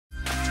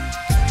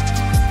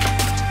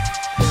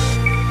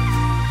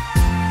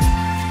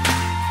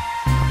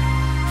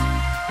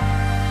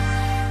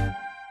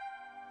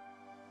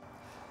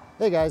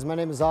Hey guys, my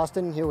name is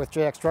Austin here with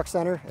JX Truck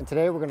Center, and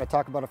today we're going to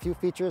talk about a few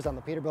features on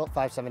the Peterbilt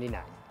 579.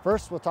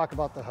 First, we'll talk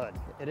about the hood.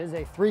 It is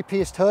a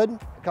three-pieced hood.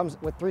 It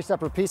comes with three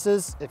separate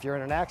pieces. If you're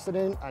in an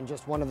accident on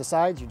just one of the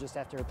sides, you just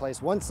have to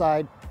replace one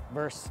side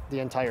versus the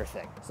entire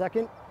thing.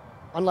 Second,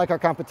 unlike our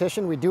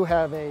competition, we do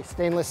have a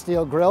stainless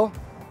steel grille.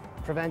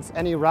 Prevents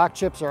any rock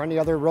chips or any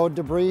other road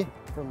debris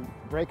from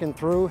breaking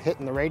through,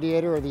 hitting the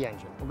radiator or the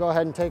engine. We'll go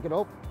ahead and take it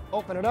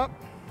open it up.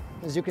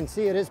 As you can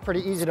see, it is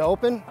pretty easy to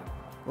open.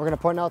 We're going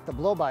to point out the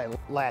blow-by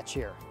latch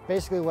here.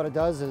 Basically what it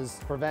does is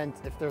prevent,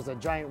 if there's a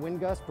giant wind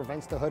gust,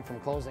 prevents the hood from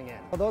closing in.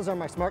 Well, those are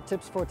my smart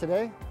tips for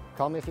today.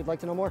 Call me if you'd like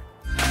to know more.